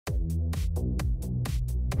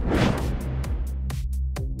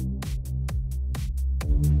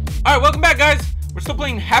Alright, welcome back, guys. We're still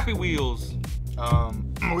playing Happy Wheels. We're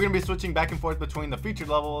gonna be switching back and forth between the featured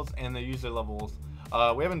levels and the user levels.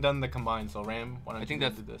 We haven't done the combine, so Ram, why don't you do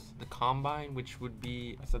this? The Combine, which would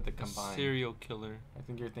be I said the combine. Serial killer. I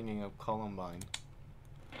think you're thinking of Columbine.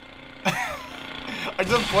 I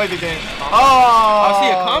just played the game. Oh, see,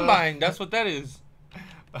 a Combine. That's what that is.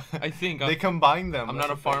 I think. They combine them. I'm not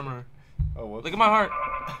a farmer. Oh, whoops. Look at my heart.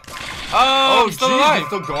 Oh, I'm still alive. It's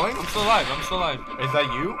still going? I'm still alive. I'm still alive. Is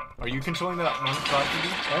that you? Are you controlling that monstrosity?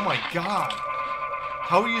 Oh my god.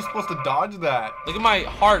 How are you supposed to dodge that? Look at my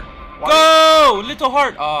heart. Why? Go! Little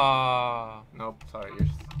heart. Ah. Nope, sorry.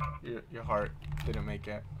 Your heart didn't make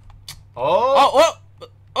it. Oh!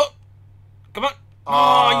 Oh! Come on.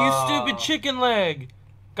 Oh, you stupid chicken leg.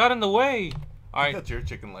 Got in the way. Alright. That's your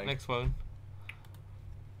chicken leg. Next one.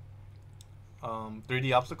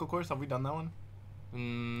 3D obstacle course. Have we done that one? I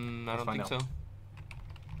don't think so.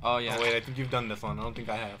 Oh, yeah. Oh, wait, I think you've done this one. I don't think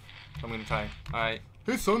I have. So I'm gonna try. Alright.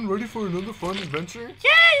 Hey, son, ready for another fun adventure?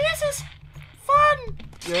 Yay, this is fun!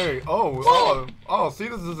 Yay. Oh, see,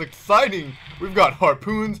 this is exciting. We've got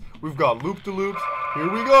harpoons. We've got loop-de-loops. Here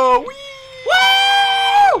we go. Whee!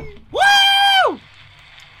 Woo! Woo!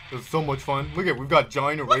 This is so much fun. Look at, we've got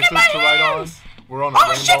giant erasers to ride on. We're on a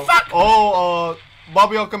rainbow. Shit, fuck! Oh,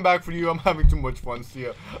 Bobby, I'll come back for you. I'm having too much fun. See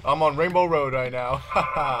ya. I'm on Rainbow Road right now.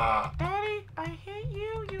 Daddy, I hate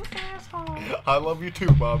you, you asshole. I love you too,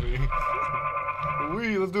 Bobby.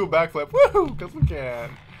 Let's do a backflip. Woohoo! Because we can.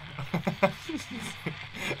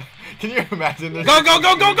 Can you imagine this? Go!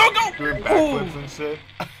 Doing backflips and shit.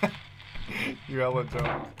 You hella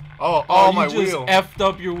drunk. Oh, my you just wheel. effed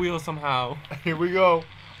up your wheel somehow. Here we go.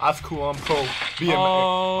 That's cool. I'm pro.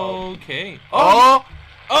 Okay. Oh!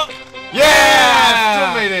 Yeah! Yeah!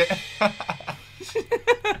 Still made it.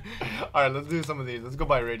 Alright, let's do some of these. Let's go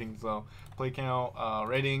by ratings though. Play count,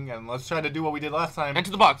 rating, and let's try to do what we did last time. Enter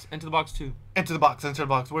the box too. Enter the box.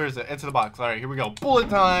 Where is it? Enter the box. Alright, here we go. Bullet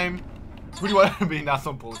time. Who do you want to be? Not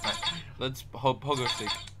some bullet time. Let's pogo stick.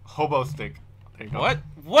 Hobo stick. There you go.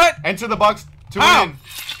 What? Enter the box to win.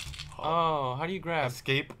 Oh, how do you grab?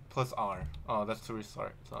 Escape plus R. Oh, that's to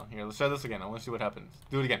restart. So here, let's try this again. I want to see what happens.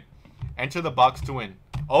 Do it again. Enter the box to win.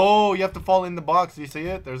 Oh, you have to fall in the box. Do you see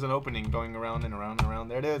it? There's an opening going around and around and around.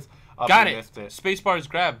 There it is. Got it. Spacebar is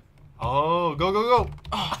grab. Oh, go.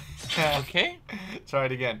 Oh, okay. Try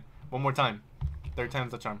it again. One more time. Third time's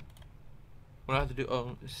the charm. What do I have to do?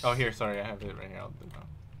 Oh, here. Sorry, I have it right here. I'll do it.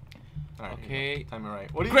 All right. Okay. Time it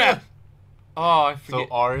right. What do you grab? do? Oh, I forget.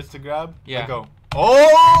 So R is to grab? Yeah. Go.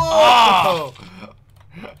 Oh!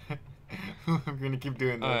 I'm gonna keep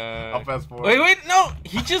doing this. I'll fast forward. Wait, no!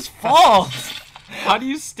 He just falls! How do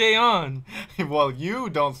you stay on? Well, you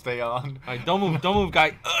don't stay on. Alright, don't move,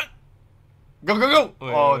 guy. Go!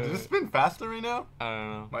 Wait, did it spin faster right now? I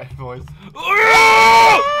don't know. My voice.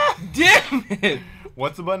 Damn it!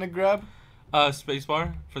 What's the button to grab?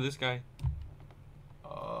 Spacebar for this guy.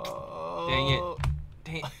 Dang it.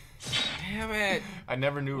 Damn it. I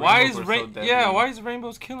never knew rainbows were so deadly. Yeah, why is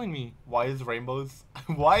rainbows killing me? Why is rainbows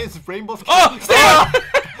killing me? Oh, stay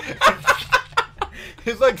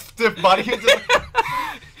He's like stiff body. He's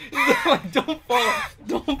like, don't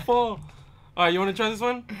fall. Alright, you want to try this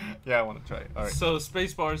one? Yeah, I want to try it. Alright. So,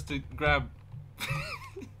 spacebar is to grab.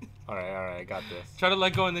 Alright, I got this. Try to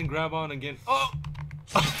let go and then grab on again. Oh!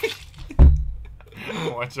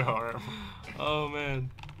 Watch your arm. Oh, man.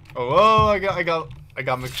 Oh, I got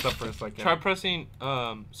mixed up for a second. Try pressing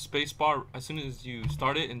spacebar as soon as you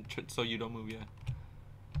start it, and so you don't move yet.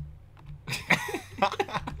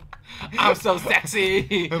 I'm so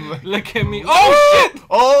sexy. Look at me. Oh shit!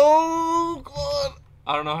 Oh god!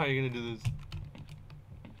 I don't know how you're gonna do this.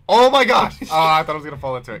 Oh my gosh! Oh, I thought I was gonna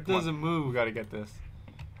fall into it. It doesn't move. We gotta get this.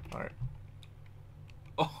 All right.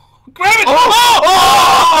 Oh, grab it!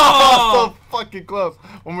 Oh! So fucking close.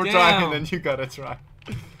 One more try, and then you gotta try.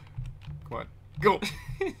 Come on, go.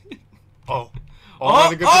 Oh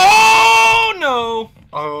no!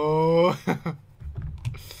 Oh.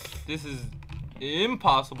 This is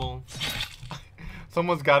impossible.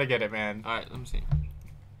 Someone's gotta get it, man. All right, let me see.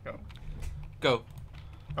 Go.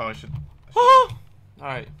 Oh, I should. All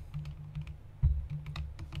right.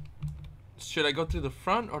 Should I go through the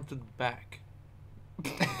front or to the back?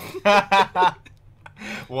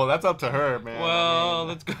 Well, that's up to her, man. Well,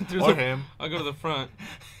 let's go through or him. I'll go to the front.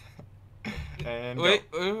 And wait.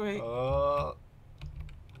 Oh!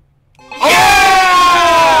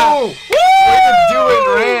 Yeah! Way to do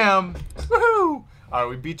it, Ram! Woohoo! Alright,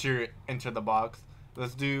 we beat your Enter the Box.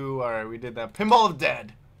 Let's do, alright, we did that. Pinball of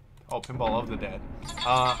Dead. Oh, Pinball of the Dead.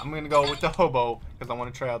 I'm gonna go with the Hobo, because I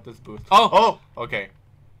want to try out this booth. Oh! Okay.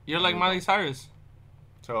 You're like Miley Cyrus.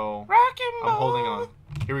 So Wrecking I'm holding ball. on.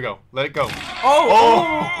 Here we go. Let it go.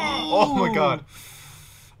 Oh! Oh my god.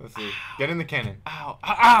 Let's see. Get in the cannon. Ow! Ow!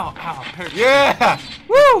 Ow! Ow! Hurts. Yeah!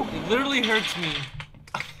 Woo! It literally hurts me.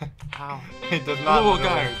 Ow! It does not Little really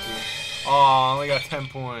guy. hurt you. Oh, I only got 10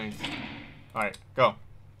 points. All right, go.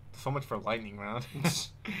 So much for lightning round.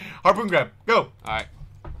 Harpoon grab. Go. All right.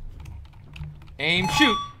 Aim.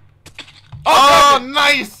 Shoot. Oh,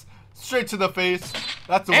 nice! Straight to the face.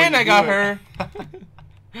 That's the way And you I do got it. her.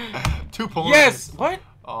 2 points. Yes. What?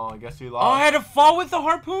 Oh, I guess you Oh, I lost. had to fall with the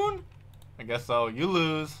harpoon. I guess so. You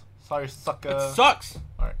lose. Sorry, sucker. It sucks.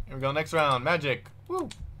 All right, here we go. Next round. Magic. Woo.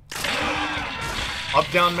 Up,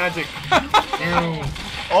 down, magic.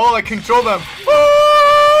 Oh, I control them.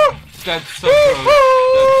 That's so gross.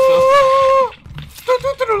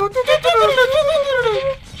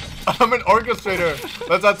 I'm an orchestrator.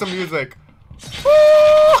 Let's add some music.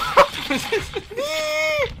 That's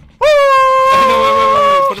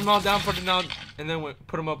so. Put them all down. Put them down, and then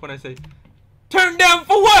put them up when I say, "Turn down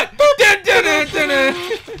for what?"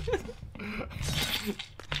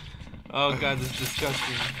 Oh god, this is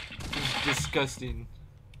disgusting. This is disgusting.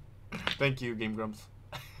 Thank you, Game Grumps.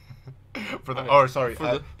 For the Right. oh, sorry, For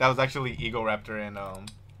the- that was actually Eagle Raptor and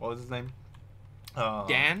what was his name?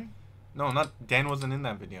 Dan? No, not Dan. Wasn't in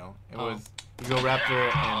that video. It Oh. was Eagle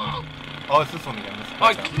Raptor and oh, it's this one again.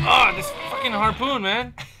 This fucking harpoon,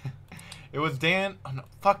 man. It was Dan. Oh, no,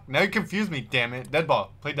 fuck! Now you confuse me. Damn it! Dead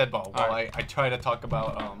ball. Play dead ball while Alright. I try to talk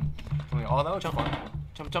about something. Oh, that was Jump.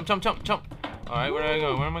 fun. Jump. All right, where do I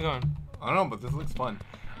go? Where am I going? I don't know, but this looks fun.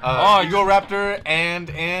 Oh, Eagle Raptor and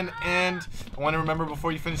I want to remember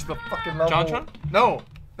before you finish the fucking level. JonTron? No,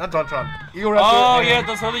 not JonTron. Eagle Raptor. Oh and, yeah,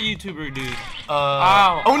 those other YouTuber dudes.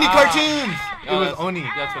 Ow. Oni Ow. cartoons. Oh, It was that's- Oni.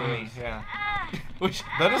 that's what it Oni, was. Yeah. Which,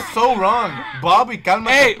 That is so wrong. Bobby, cálmate.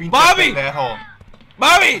 Hey, pinche Bobby! pendejo.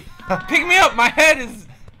 Bobby, pick me up. My head is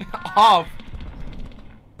off.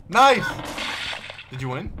 Nice. Did you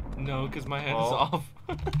win? No, because my head is Oh. off.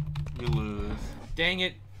 You lose. Dang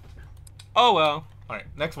it. Oh well. All right,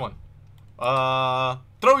 next one.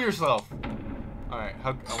 Throw yourself. All right,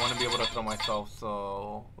 I want to be able to throw myself,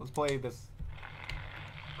 so let's play this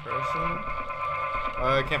person.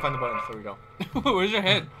 I can't find the buttons. There we go. Where's your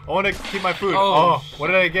head? I want to keep my food. Oh, Oh, what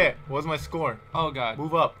did I get? What was my score? Oh god.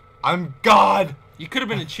 Move up. I'm God. You could have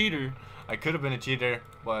been a cheater, I could have been a cheater,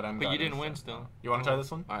 but I'm but God you didn't instead. win still. You want to try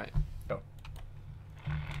this one? All right. Go.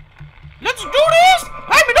 Let's do this!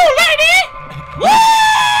 I'm an old lady!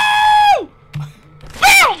 Woo!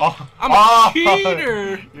 Bam! Oh, I'm a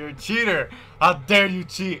cheater! You're a cheater. How dare you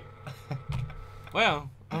cheat?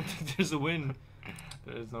 Well, I don't think there's a win.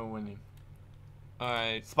 There is no winning.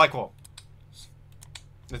 Alright. Spike wall.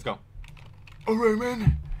 Let's go. Alright,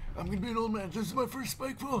 man. I'm gonna be an old man. This is my first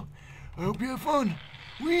spike wall. I hope you have fun.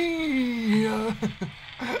 Whee! I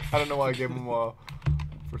don't know why I gave him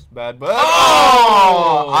first bad, but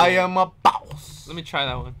Oh! I am a boss. Let me try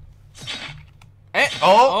that one. Eh. Oh!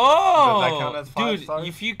 Oh! Does that count as 5 Dude, stars?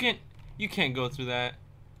 if you can't go through that.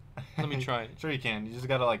 Let me try it. Sure you can. You just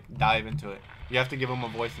gotta like dive into it. You have to give him a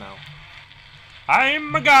voice now.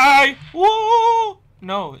 I'm a guy. Woo!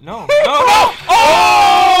 No. No.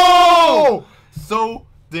 Oh! So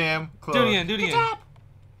damn close. Do it again.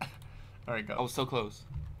 Alright, go. I was so close.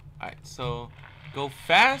 Alright, so go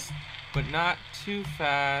fast, but not too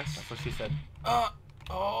fast. That's what she said. Oh!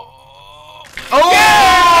 Oh!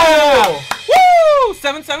 Yeah! Woo!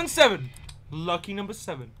 777. Lucky number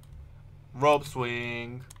 7. Rope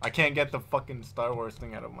swing. I can't get the fucking Star Wars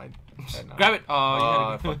thing out of my head now. Grab it. Oh, I you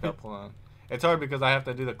had to fucked up. Hold on. It's hard because I have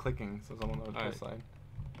to do the clicking, so someone on the Alright. side.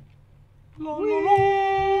 La, la, la.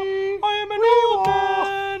 I am an old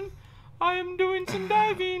man. I am doing some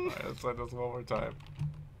diving. Alright, let's try this one more time.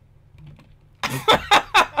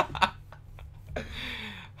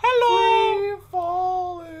 Hello. Free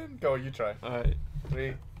falling. Go, you try. Alright.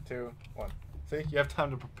 3, 2, 1. See, you have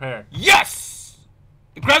time to prepare. Yes!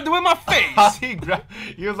 It grabbed it with my face.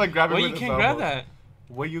 He was like grabbing Well, with you his can't grab elbows. that.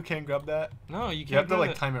 Wait, you can't grab that? No, you can't. You have to grab like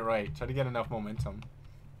that. time it right. Try to get enough momentum.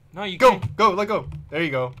 No, you Go, can't. go, let go. There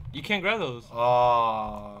you go. You can't grab those. Oh,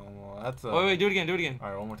 well, that's a. Wait, do it again. All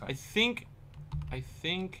right, one more time. I think. I'll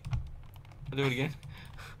do it again.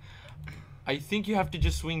 I think you have to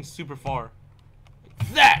just swing super far.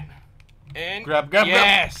 Like that. And Grab.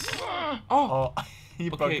 yes. Oh. Oh, you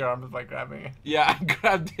broke Okay. your arms by grabbing it. Yeah, I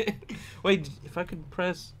grabbed it. Wait, if I could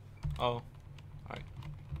press. Oh. Alright.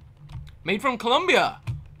 Made from Colombia.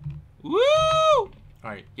 Woo!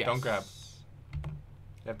 Alright, Yes. don't grab.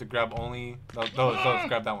 You have to grab only those.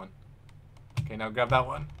 Grab that one. Okay, now grab that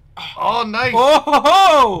one. Oh, nice! Oh ho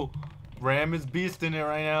ho! Ram is beast in it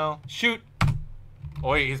right now. Shoot. Oh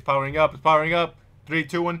wait, he's powering up. He's powering up. 3,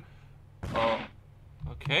 2, 1. Oh.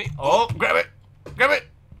 Okay. Oh, grab it. Grab it.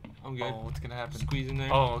 I'm good. Oh, what's gonna happen? Squeeze in there.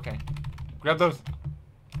 Oh, okay. Grab those.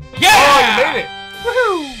 Yeah! Oh, you made it.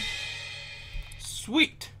 Woohoo!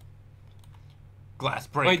 Sweet. Glass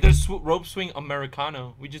break. Wait, there's rope swing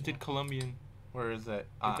Americano. We just did Colombian. Where is it?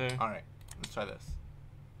 Right there. All right. Let's try this.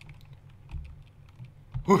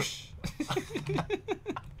 Whoosh.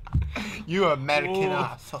 You American Whoa.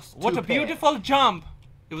 are so stupid. What a beautiful jump!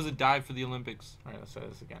 It was a dive for the Olympics. All right, let's try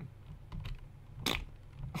this again.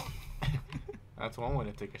 That's one way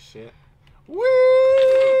to take a shit. Woo!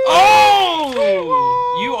 Oh!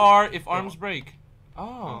 You are if arms break.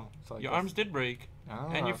 Oh, so your arms did break.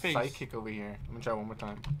 And your face. Sidekick over here. I'm gonna try one more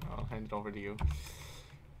time. I'll hand it over to you.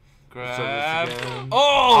 Grab.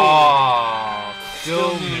 Oh! Oh!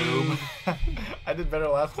 Still noob. I did better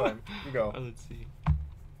last time. You go. Let's see.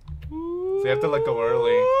 So you have to let go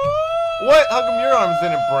early. What? How come your arms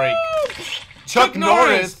didn't break? Chuck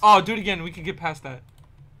Norris. Oh, do it again. We can get past that.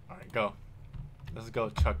 All right, go. Let's go,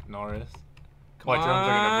 Chuck Norris. Come Watch, your arms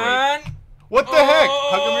are on. gonna break. What the heck?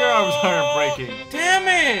 How come your arms aren't breaking? Damn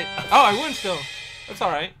it! Oh, I win still. That's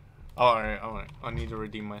all right. Oh, all right, all right. I need to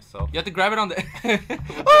redeem myself. You have to grab it on the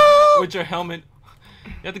with your helmet.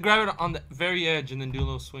 You have to grab it on the very edge and then do a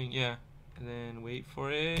little swing. Yeah, and then wait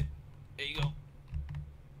for it. There you go.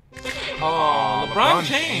 Oh, LeBron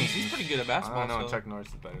James. He's pretty good at basketball. I don't know. So. Chuck Norris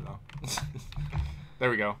is better though. There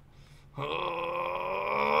we go.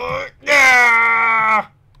 Yeah!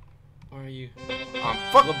 Where are you?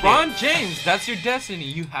 Fuck LeBron it. James. That's your destiny.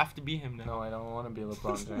 You have to be him now. No, I don't want to be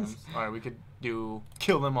LeBron James. All right, we could do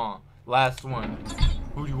kill them all. Last one.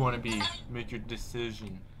 Who do you want to be? Make your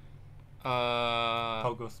decision.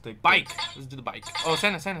 Pogo stick. Bike. Let's do the bike. Oh,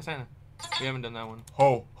 Santa. We haven't done that one.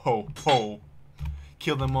 Ho, ho, ho.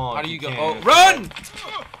 Kill them all. How do you go? can. Oh, run!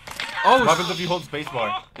 Oh, What happens if you hold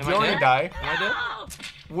spacebar? Am Do you I already dead? die? Am I dead?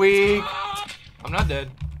 Weak. I'm not dead.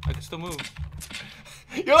 I can still move.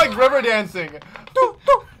 You're like river dancing. I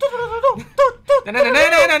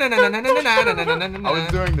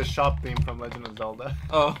was doing the shop theme from Legend of Zelda.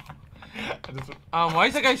 Oh. I just, Why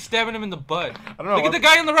is that guy stabbing him in the butt? I don't know. Look at the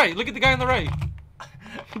guy on the right. Look at the guy on the right.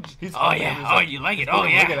 He's Oh yeah. Oh, you like it. Oh Look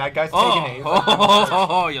yeah. at that guy's Oh, taking it. He's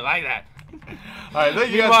oh, you like that. Alright,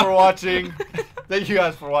 thank you guys for watching. Thank you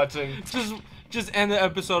guys for watching. Just end the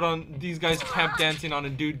episode on these guys tap dancing on a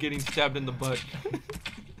dude getting stabbed in the butt.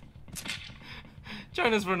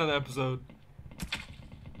 Join us for another episode.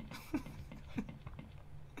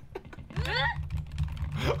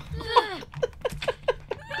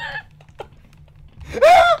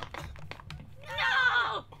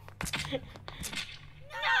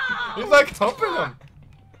 He's like humping him.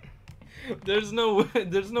 There's no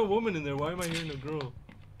woman in there. Why am I hearing a girl?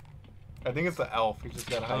 I think it's the elf. He just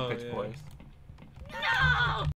got a high pitched yeah. voice.